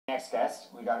next guest.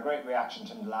 We got a great reaction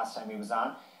to him the last time he was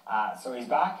on. So he's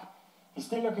back. He's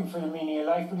still looking for the meaning of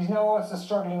life, but he's now also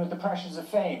struggling with the pressures of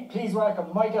fame. Please welcome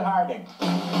Michael Harding.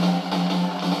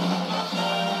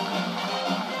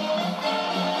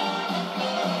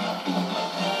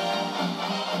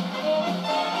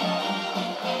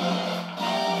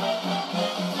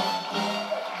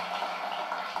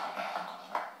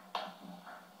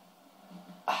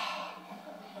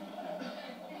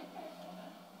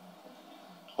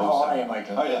 How are you,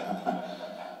 Michael? Oh, yeah.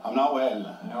 I'm not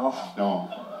well. No? No.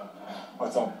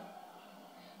 What's up?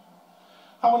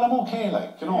 Oh, well, I'm okay,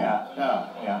 like, you know.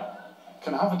 Yeah.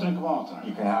 Can I have a drink of water?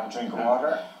 You can have a drink of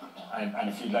water, and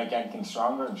if you'd like anything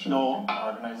stronger, I'm sure we can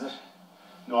organise it.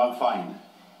 No, I'm fine.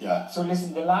 Yeah. So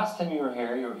listen, the last time you were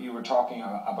here, you were talking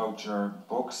about your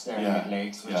books there, Mid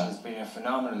Lakes, which has been a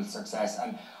phenomenal success,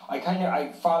 and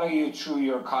I follow you through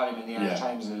your column in the Irish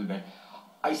Times a little bit.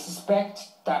 I suspect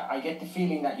that I get the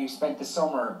feeling that you spent the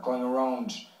summer going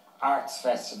around arts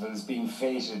festivals being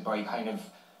feted by kind of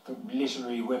the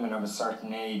literary women of a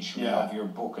certain age who love your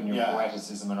book and your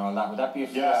poeticism and all that. Would that be a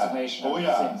fair summation of it?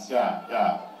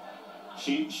 Yeah.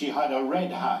 She had a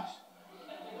red hat,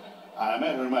 and I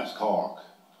met her in West Cork,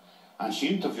 and she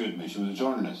interviewed me. She was a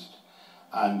journalist,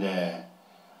 and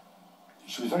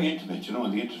she was very intimate, you know,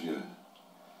 in the interview.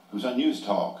 It was on News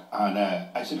Talk, and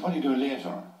I said, "What are you doing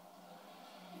later?"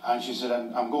 And she said,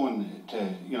 I'm going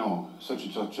to, you know, such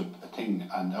and such a thing,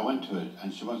 and I went to it,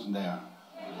 and she wasn't there.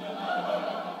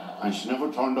 And she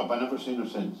never turned up. I've never seen her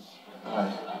since.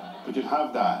 Right. But you'd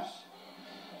have that.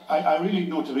 I really,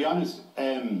 no, to be honest,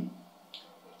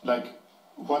 like,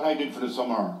 what I did for the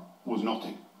summer was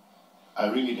nothing.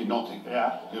 I really did nothing.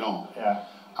 Yeah. You know. Yeah.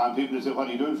 And people would say, what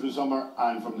are you doing for the summer?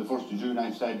 And from the 1st of June I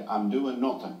said, I'm doing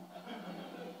nothing.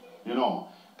 You know,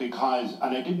 because,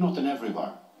 and I did nothing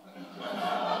everywhere.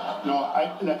 No,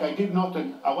 I did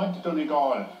nothing. I went to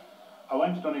Donegal. There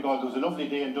was a lovely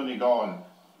day in Donegal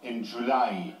in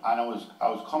July, and I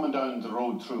was coming down the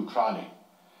road through Crawley,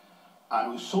 and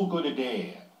it was so good a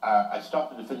day. I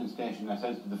stopped at the filling station. I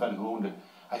said to the fellow who owned it,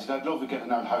 I said, I'd love to get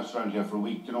an old house around here for a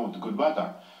week, you know, with the good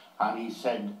weather. And he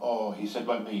said, well,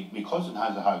 my cousin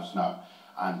has a house now,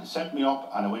 and he set me up,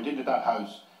 and I went into that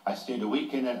house. I stayed a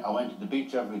week in it. I went to the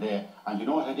beach every day, and you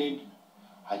know what I did?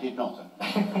 I did nothing.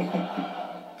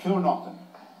 Pure nothing.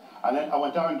 And then I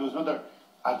went down, there was another,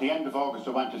 at the end of August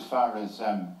I went as far as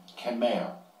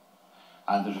Kenmare.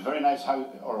 And there's a very nice house,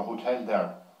 or a hotel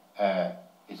there.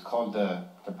 It's called the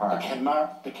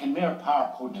Kenmare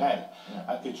Park Hotel.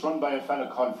 Yeah. It's run by a fellow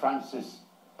called Francis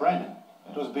Brennan.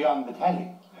 It was beyond the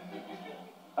telly.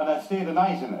 And I stayed a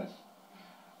night in it.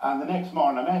 And the next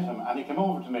morning I met him, and he came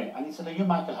over to me, and he said, are you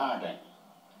Michael Harding?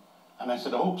 And I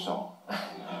said, I hope so.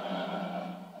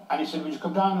 And he said, would you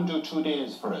come down and do 2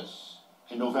 days for us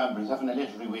in November? He's having a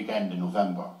literary weekend in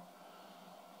November.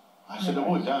 I said, I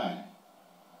would, aye.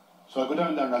 So I go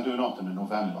down there and I'll do nothing in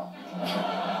November.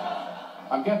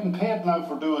 I'm getting paid now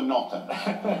for doing nothing.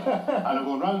 And I'm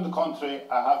going round the country.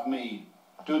 I have me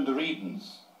doing the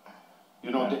readings.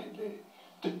 You know,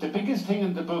 the biggest thing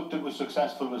in the book that was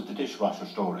successful was the dishwasher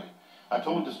story. I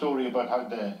told the story about how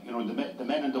the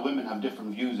men and the women have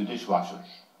different views of dishwashers.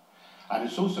 And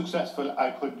it's so successful,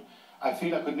 I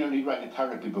feel I could nearly write a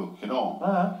therapy book, you know.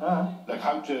 Like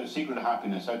how to, secret of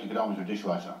happiness, how to get on with your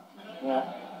dishwasher.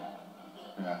 Yeah.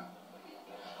 Yeah.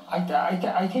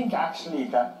 I think actually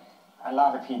that a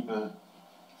lot of people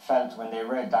felt when they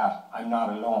read that, I'm not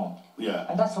alone. Yeah.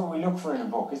 And that's what we look for in a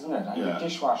book, isn't it? And the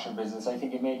dishwasher business, I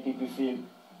think it made people feel,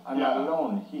 I'm not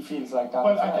alone. He feels like that.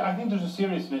 Well, I think there's a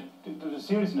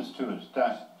seriousness to it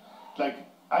that, like,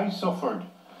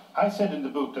 I said in the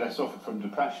book that I suffered from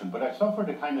depression, but I suffered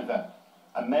a kind of a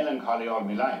melancholy all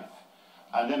my life.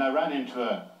 And then I ran into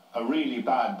a really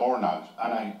bad burnout,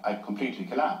 and I completely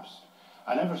collapsed.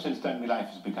 And ever since then, my life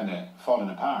has been kind of falling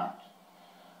apart.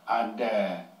 And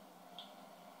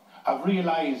I've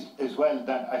realised as well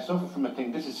that I suffer from a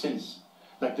thing, this is since,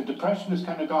 like the depression is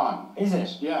kind of gone. Is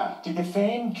it? Yeah. Did the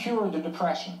fame cure the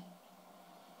depression?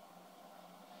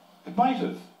 It might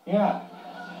have. Yeah.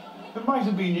 It might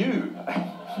have been you.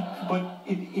 But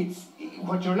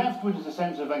what you're left with is a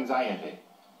sense of anxiety.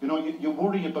 You know, you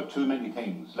worry about too many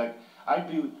things. Like,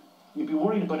 you'd be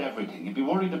worried about everything. You'd be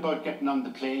worried about getting on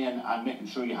the plane and making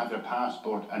sure you have your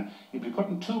passport, and you'd be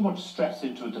putting too much stress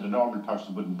into it that a normal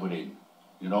person wouldn't put in,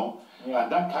 you know? Yeah.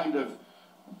 And that kind of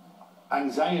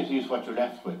anxiety is what you're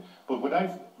left with. But what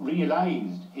I've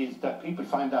realised is that people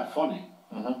find that funny.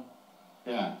 Mm-hmm.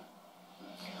 Yeah.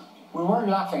 We weren't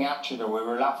laughing at you, though. We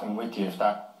were laughing with you, if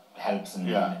that helps in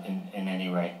any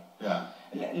way. Yeah.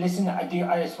 Listen,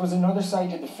 I suppose another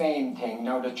side of the fame thing,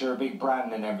 now that you're a big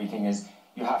brand and everything, is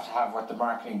you have to have what the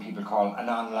marketing people call an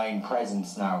online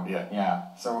presence now. Yeah.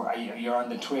 Yeah. So you're on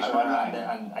the Twitter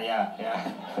and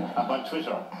yeah. I'm on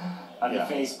Twitter. And the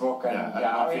Facebook and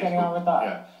how are you getting on with that?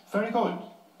 Yeah. Very good.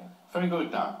 Very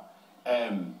good now.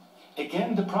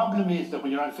 Again, the problem is that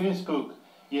when you're on Facebook,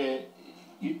 you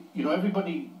know,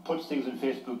 everybody puts things on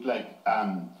Facebook like,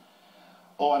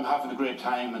 oh, I'm having a great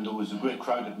time and there was a great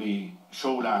crowd at me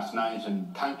show last night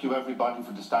and thank you everybody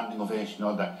for the standing ovation and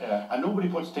all that. Yeah. And nobody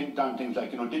puts down things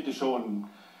like, you know, did the show in,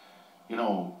 you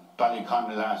know,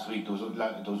 Ballyconnell last week, there was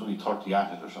only 30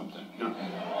 at it or something. You know?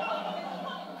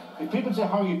 If people say,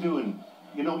 how are you doing?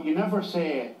 You know, you never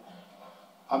say,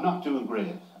 I'm not doing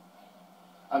great.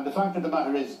 And the fact of the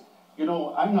matter is, you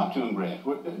know, I'm not doing great.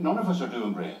 None of us are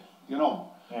doing great, you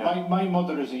know. Yeah. My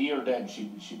mother is a year dead.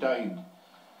 She died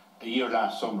a year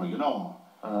last summer, you know.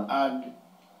 And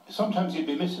sometimes you'd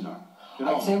be missing her. You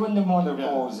know? I'd say when the mother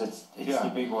goes, it's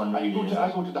the big one, really.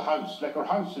 I go to the house, like her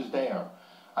house is there,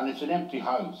 and it's an empty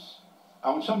house.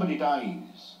 And when somebody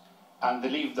dies, and they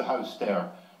leave the house there,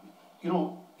 you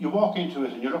know, you walk into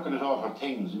it and you're looking at all her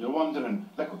things, and you're wondering,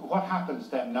 like, what happens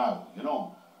then now, you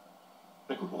know?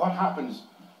 Like, what happens,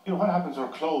 you know, what happens to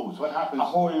her clothes, what happens... A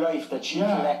whole life that she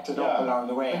collected up along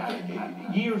the way.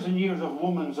 Like, years and years of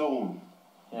woman's own.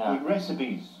 Yeah. With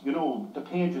recipes, you know, the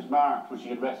pages marked where she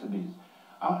had recipes.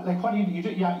 Like, what do you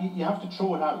do? You have to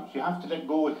throw it out. You have to let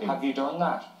go of things. Have you done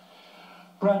that?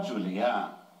 Gradually, yeah.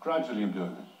 Gradually I'm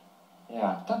doing it.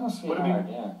 Yeah, that must be hard,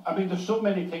 yeah. I mean, there's so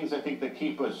many things, I think, that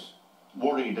keep us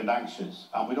worried and anxious,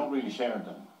 and we don't really share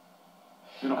them.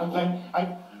 You know, like,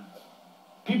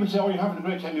 people say, oh, you're having a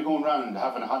great time, you're going around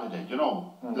having a holiday, you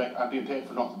know, like, I'm being paid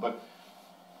for nothing, but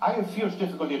I have fierce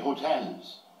difficulty at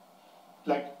hotels.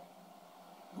 Like,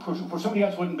 for somebody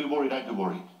else wouldn't be worried, I'd be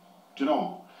worried, do you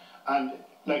know? And,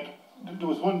 like, there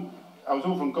was one, I was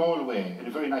over in Galway in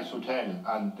a very nice hotel,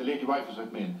 and the lady wife was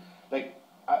with me, and, like,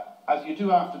 as you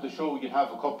do after the show, you'd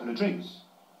have a couple of drinks,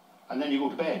 and then you go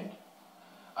to bed.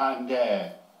 And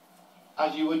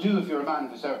as you would do if you're a man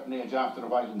of a certain age, after a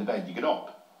while in the bed, you get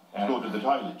up to go to the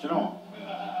toilet, you know.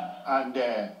 And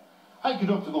I get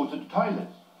up to go to the toilet.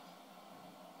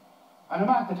 And I'm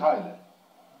at the toilet.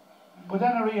 But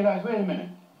then I realise, wait a minute.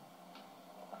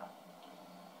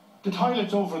 The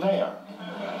toilet's over there.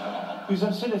 Because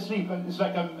I'm still asleep, and it's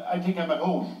like I think I'm at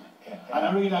home. And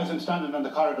I realise I'm standing on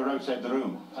the corridor outside the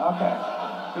room.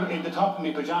 Okay. In the top of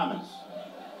my pyjamas.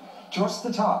 Just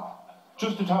the top?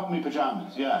 Just the top of my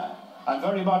pyjamas, yeah. I'm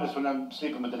very modest when I'm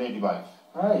sleeping with the lady wife.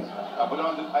 Right. I put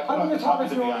on the top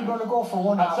if you're only going to go for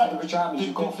one half of the pyjamas,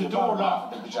 you go for the door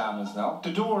half of the pyjamas, no?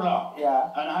 The door locked.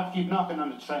 Yeah. And I have to keep knocking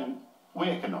on it to try and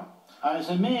waken her. And it's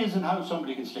amazing how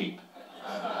somebody can sleep.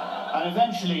 And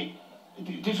eventually,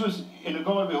 this was in a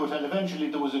Galway hotel, eventually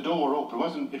there was a door open.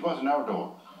 It wasn't our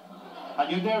door. And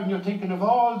you're there and you're thinking of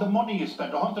all the money you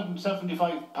spent,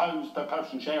 £175 per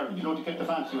person sharing, you know, to get the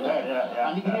fancy hotel.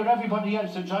 And you can hear everybody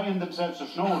else enjoying themselves or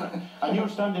snoring. And you're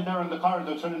standing there in the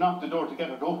corridor trying to knock the door to get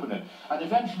her to open it. And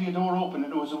eventually a door opened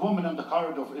and there was a woman in the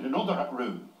corridor in another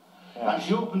room. And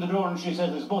she opened the door and she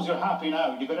says, I suppose you're happy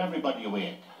now, you got everybody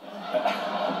awake.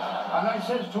 And I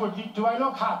said to her, do I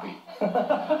look happy?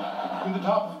 In the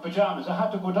top of pyjamas. I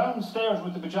had to go downstairs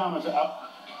with the pyjamas up.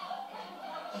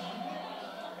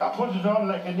 I put it on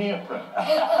like an apron.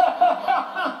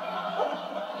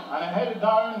 And I headed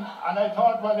down, and I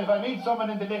thought, well, if I meet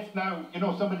someone in the lift now, you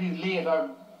know, somebody's late,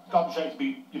 or gobshites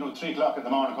be, you know, 3 o'clock in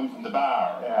the morning coming from the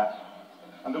bar. Yeah.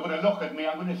 And they're going to look at me,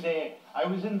 I'm going to say, I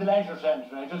was in the leisure centre,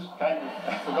 and I just kind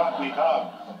of forgot my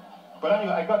cog. But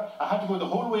anyway, I had to go the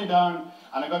whole way down,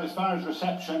 and I got as far as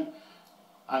reception,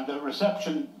 and the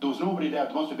reception, there was nobody there,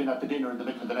 they must have been at the dinner in the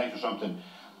middle of the night or something.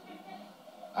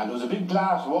 And there was a big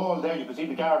glass wall there, you could see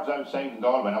the guards outside in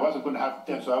Galway, and I wasn't going to have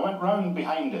them, so I went round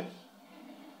behind it.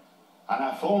 And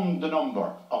I phoned the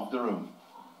number of the room.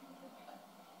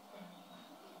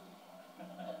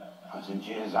 I said,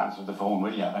 Jesus, answer the phone,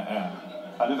 will you?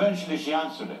 And eventually she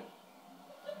answered it.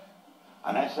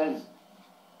 And I says,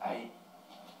 I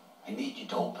need you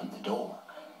to open the door.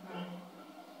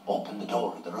 Open the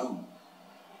door of the room.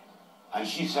 And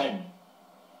she said,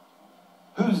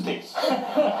 who's this?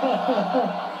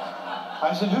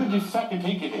 I said, who do you fucking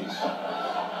think it is?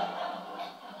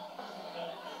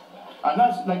 And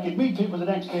that's like, you'd meet people the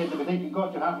next day and they'd be thinking,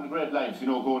 God, you're having a great life, you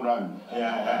know, going round.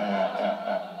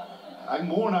 Yeah. I'm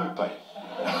worn out by it.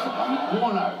 I'm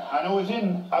worn out. And I was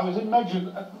in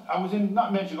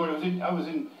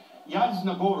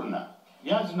Jasna Górna.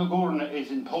 Jasna Górna is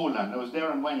in Poland. I was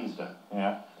there on Wednesday.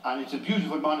 Yeah. And it's a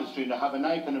beautiful monastery and they have an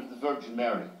icon of the Virgin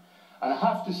Mary. And I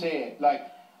have to say, like,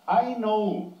 I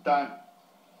know that,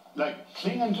 like,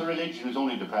 clinging to religion is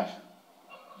only depression.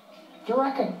 Do you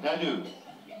reckon? I do.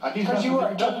 Because you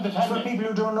were, for people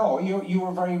who don't know, you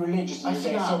were very religious in your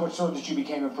day, so much so that you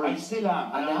became a priest. I still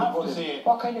am. And I have to say,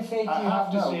 what kind of faith do you have now? I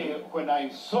have to say, when I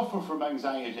suffer from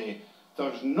anxiety,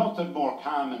 there's nothing more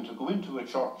calming to go into a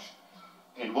church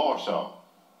in Warsaw.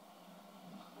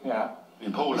 Yeah.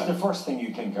 In Poland. It's the first thing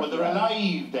you think of. Well, they're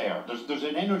alive there. There's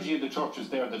an energy in the churches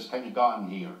there that's kind of gone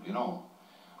here, you know.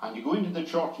 And you go into the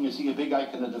church and you see a big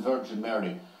icon of the Virgin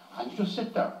Mary, and you just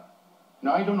sit there.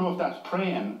 Now, I don't know if that's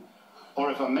praying, or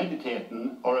if I'm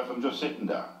meditating, or if I'm just sitting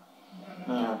there.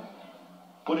 Yeah.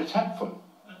 But it's helpful.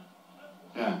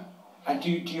 Yeah. And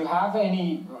do you have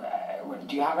any,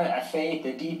 do you have a faith,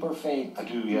 a deeper faith I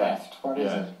do, yeah. left? What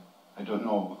is it? I don't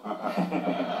know.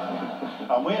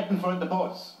 I'm waiting for the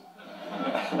bus.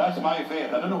 That's my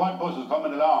faith. I don't know what bus is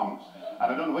coming along,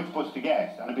 and I don't know which bus to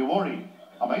get, and I'd be worried.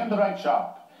 Am I in the right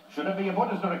shop? Should I be a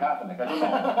Buddhist or a Catholic? I don't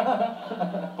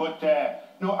know. But,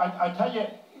 no, I tell you,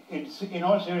 in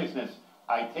all seriousness,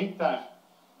 I think that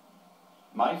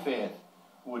my faith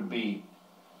would be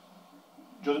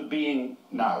just being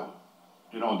now.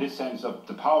 You know, this sense of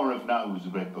the power of now is a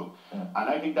great book. Yeah. And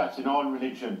I think that's in all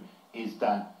religion, is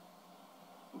that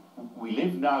we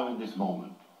live now in this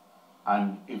moment.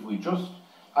 And if we just...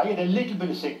 I had a little bit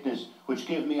of sickness which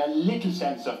gave me a little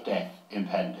sense of death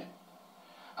impending.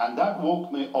 And that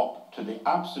woke me up to the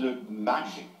absolute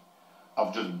magic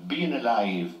of just being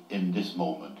alive in this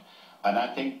moment. And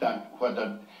I think that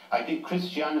I think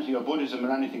Christianity or Buddhism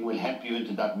or anything will help you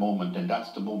into that moment, and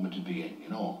that's the moment to be in, you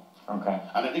know. Okay.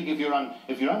 And I think if you're on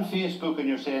Facebook and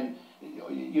you're saying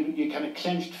you kind of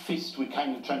clenched fist with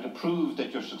kind of trying to prove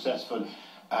that you're successful,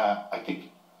 I think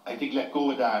let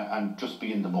go of that and just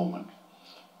be in the moment.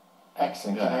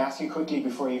 Excellent. Yeah. Can I ask you quickly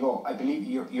before you go? I believe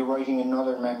you're writing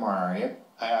another memoir, are you?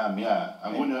 I am, yeah.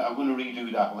 I'm gonna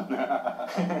redo that one.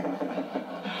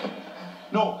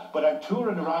 No, but I'm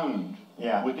touring around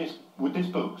with this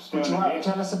book.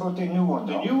 Tell us about the new one.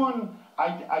 The new one,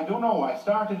 I don't know. I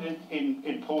started it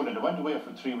in Poland. I went away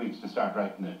for 3 weeks to start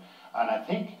writing it, and I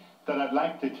think that I'd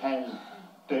like to tell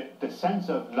the sense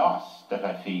of loss that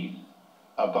I feel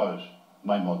about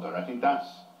my mother. I think that's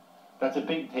a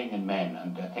big thing in men,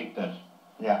 and I think that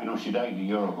you know, she died a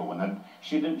year ago, and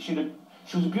she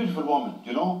was a beautiful woman,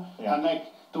 you know, and like.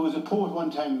 There was a poet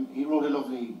one time, he wrote a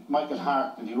lovely, Michael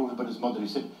Hart, and he wrote about his mother. He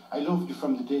said, I loved you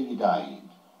from the day you died.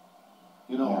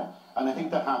 You know, and I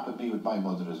think that happened to me with my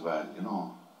mother as well, you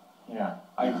know. Yeah,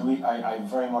 I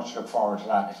very much look forward to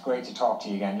that. It's great to talk to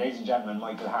you again. Ladies and gentlemen,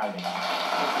 Michael Harding.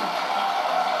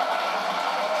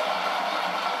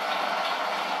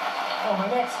 Oh, my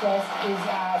next guest is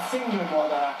a single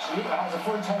mother, actually. Has a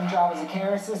full-time job as a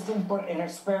care assistant, but in her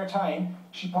spare time,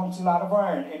 she pumps a lot of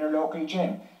iron in her local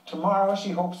gym. Tomorrow,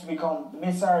 she hopes to become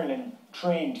Miss Ireland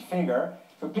trained figure.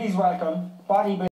 So please welcome bodybuilder.